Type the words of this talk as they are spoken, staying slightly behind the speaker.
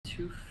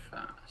too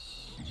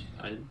fast.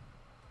 I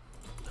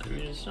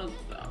mean, it's not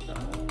that bad.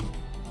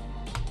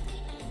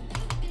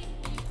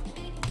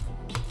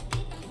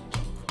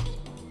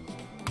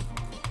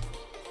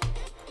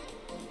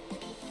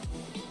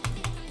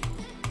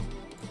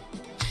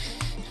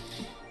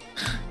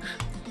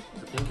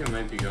 I think I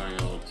might be going a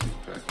little too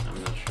quick.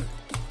 I'm not sure.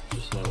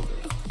 Just a little bit.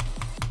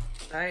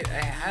 I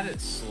had it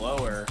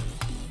slower.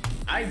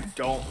 I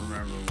don't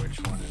remember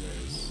which one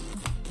it is.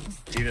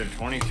 It's either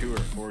 22 or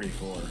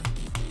 44.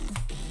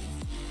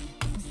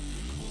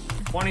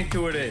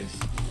 22 it is.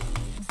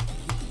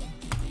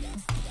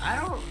 I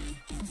don't...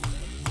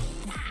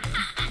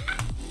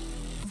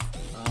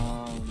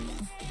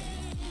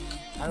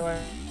 How do I...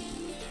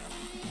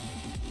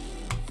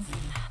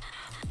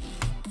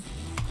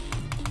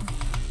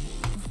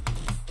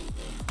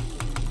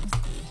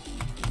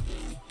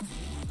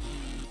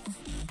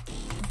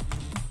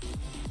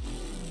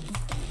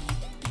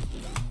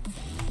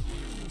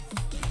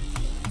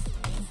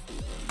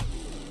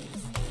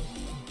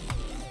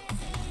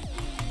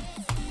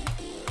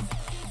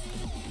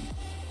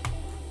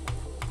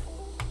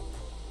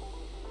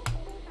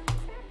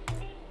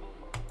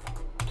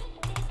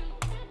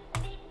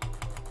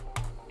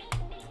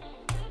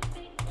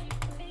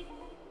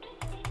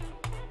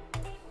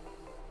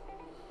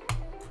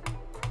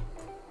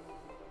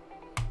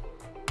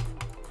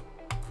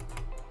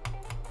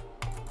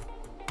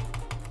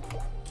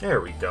 There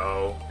we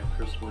go. I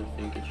personally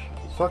think it should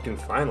be. Fucking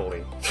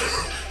finally.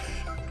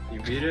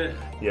 You beat it?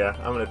 Yeah,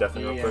 I'm gonna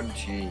definitely real quick.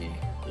 EMG.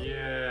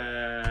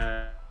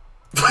 Yeah.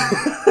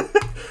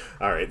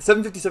 Alright,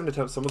 757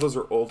 attempts. Some of those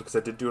are old because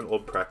I did do an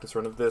old practice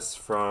run of this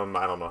from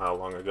I don't know how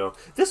long ago.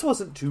 This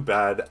wasn't too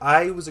bad.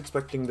 I was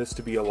expecting this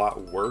to be a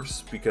lot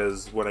worse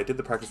because when I did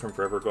the practice run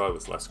forever ago, I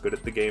was less good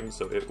at the game,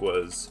 so it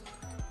was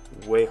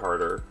way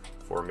harder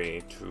for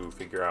me to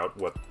figure out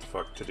what the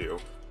fuck to do.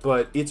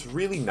 But it's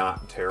really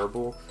not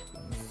terrible.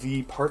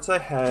 The parts I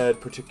had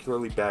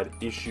particularly bad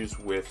issues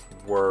with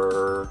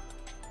were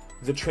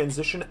the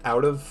transition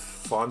out of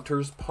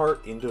Faunter's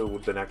part into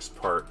the next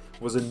part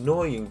was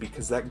annoying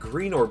because that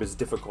green orb is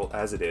difficult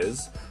as it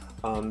is,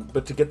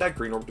 but to get that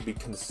green orb to be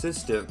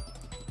consistent,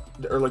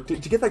 or like to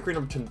get that green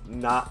orb to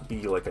not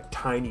be like a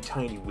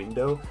tiny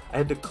window, I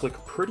had to click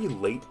pretty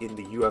late in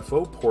the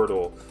UFO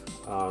portal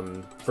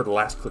for the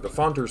last click of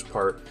Faunter's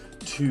part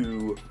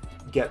to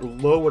get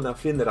low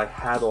enough in that I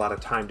had a lot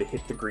of time to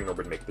hit the green orb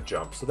and make the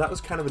jump. So that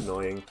was kind of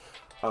annoying.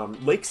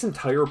 Lake's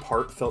entire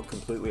part felt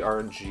completely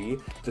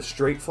RNG. The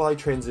straight fly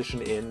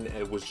transition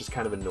in was just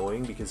kind of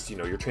annoying because, you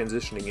know, you're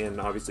transitioning in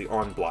obviously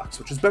on blocks,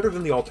 which is better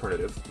than the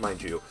alternative,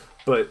 mind you.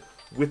 But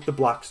with the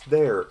blocks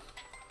there,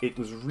 it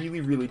was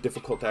really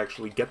difficult to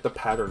actually get the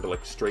pattern to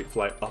like straight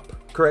fly up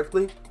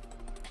correctly.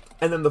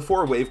 And then the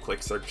 4 wave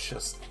clicks are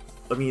just,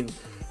 I mean,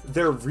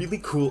 they're really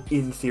cool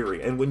in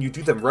theory, and when you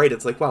do them right,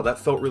 it's like, wow, that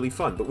felt really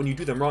fun. But when you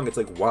do them wrong, it's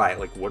like, why?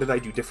 Like, what did I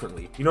do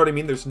differently? You know what I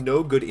mean? There's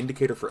no good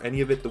indicator for any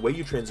of it. The way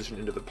you transition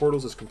into the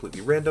portals is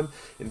completely random.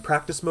 In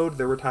practice mode,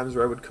 there were times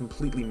where I would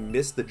completely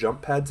miss the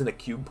jump pads in a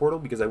cube portal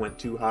because I went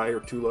too high or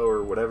too low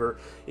or whatever.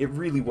 It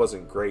really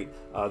wasn't great.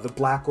 The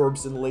black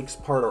orbs in Lake's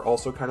part are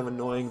also kind of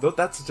annoying, though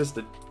that's just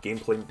a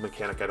gameplay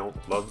mechanic I don't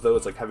love, though.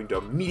 It's like having to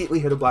immediately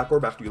hit a black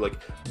orb after you, like,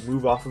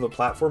 move off of a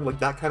platform. Like,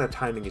 that kind of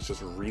timing is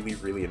just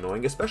really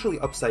annoying, especially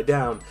upside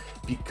down,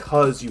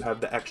 because you have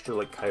the extra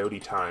like coyote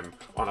time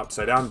on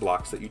upside down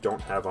blocks that you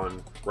don't have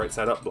on right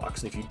side up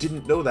blocks. And if you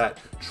didn't know that,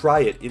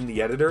 try it in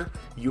the editor.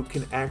 You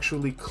can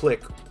actually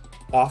click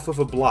off of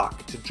a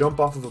block to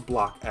jump off of a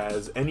block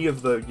as any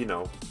of the, you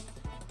know,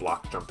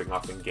 block jumping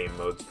off in game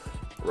modes,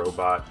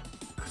 robot,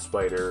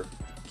 spider,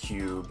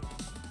 cube,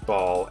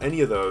 ball,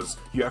 any of those,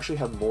 you actually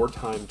have more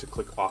time to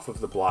click off of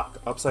the block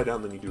upside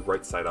down than you do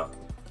right side up.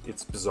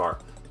 It's bizarre.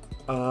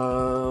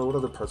 What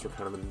other parts were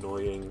kind of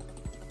annoying?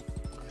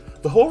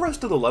 The whole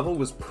rest of the level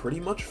was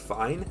pretty much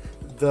fine.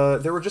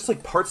 There were just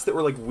like parts that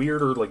were like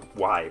weird or like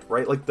why,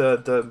 right? Like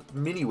the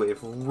mini wave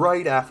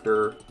right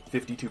after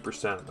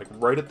 52%, like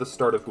right at the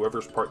start of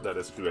whoever's part that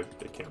is, who I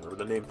can't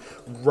remember the name,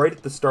 right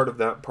at the start of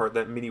that part,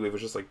 that mini wave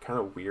was just like kind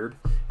of weird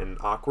and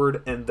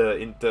awkward. And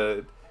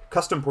the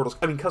custom portals,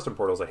 I hate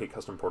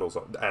custom portals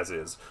as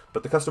is,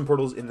 but the custom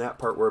portals in that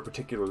part were a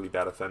particularly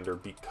bad offender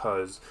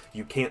because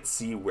you can't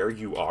see where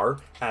you are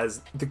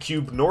as the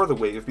cube nor the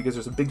wave because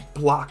there's a big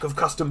block of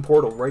custom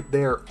portal right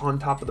there on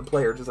top of the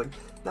player. Just like,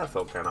 that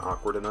felt kind of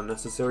awkward and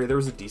unnecessary. There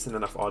was a decent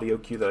enough audio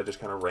cue that I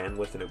just kind of ran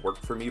with and it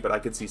worked for me, but I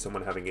could see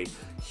someone having a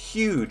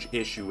huge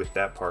issue with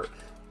that part.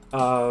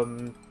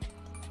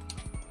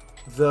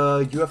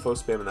 The UFO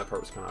spam in that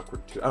part was kind of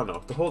awkward too. I don't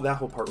know. That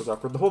whole part was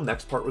awkward. The whole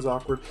next part was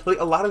awkward. Like,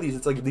 a lot of these,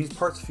 it's like these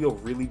parts feel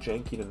really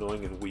janky and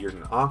annoying and weird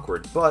and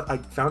awkward, but I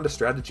found a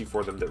strategy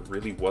for them that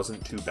really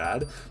wasn't too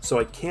bad, so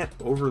I can't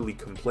overly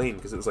complain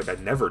because it was like I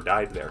never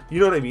died there. You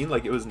know what I mean?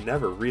 Like, it was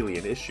never really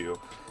an issue.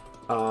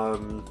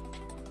 I'm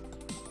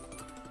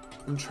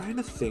trying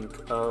to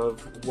think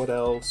of what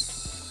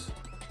else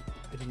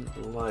I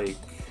didn't like.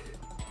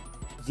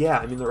 Yeah,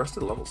 I mean, the rest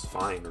of the level's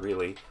fine,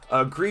 really.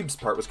 Greeb's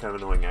part was kind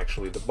of annoying,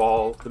 actually.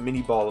 The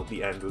mini ball at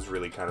the end was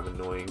really kind of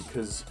annoying,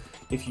 because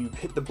if you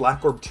hit the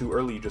black orb too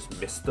early, you just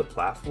miss the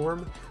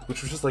platform,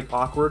 which was just like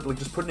awkward. Like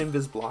just put an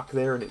invis block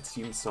there, and it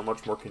seems so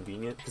much more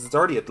convenient because it's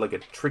already at like a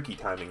tricky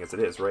timing as it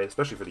is, right?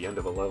 Especially for the end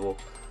of a level.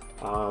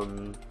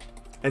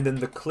 And then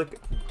the click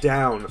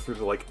down through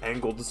the like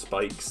angled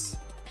spikes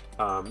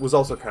was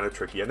also kind of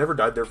tricky. I never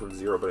died there from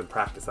 0, but in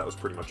practice that was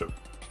pretty much a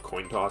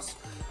coin toss.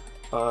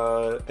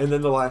 And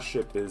then the last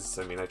ship is,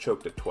 I mean, I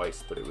choked it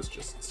twice, but it was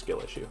just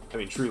skill issue. I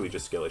mean, truly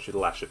just skill issue. The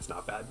last ship's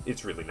not bad.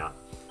 It's really not.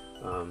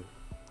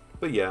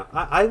 But yeah,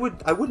 I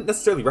wouldn't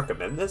necessarily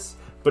recommend this.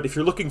 But if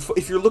you're looking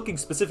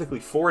specifically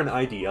for an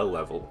IDL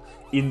level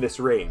in this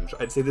range,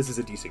 I'd say this is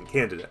a decent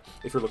candidate.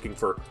 If you're looking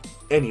for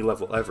any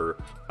level ever,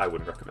 I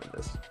wouldn't recommend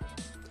this.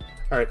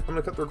 All right, I'm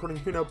gonna cut the recording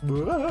here now.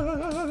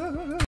 Bye.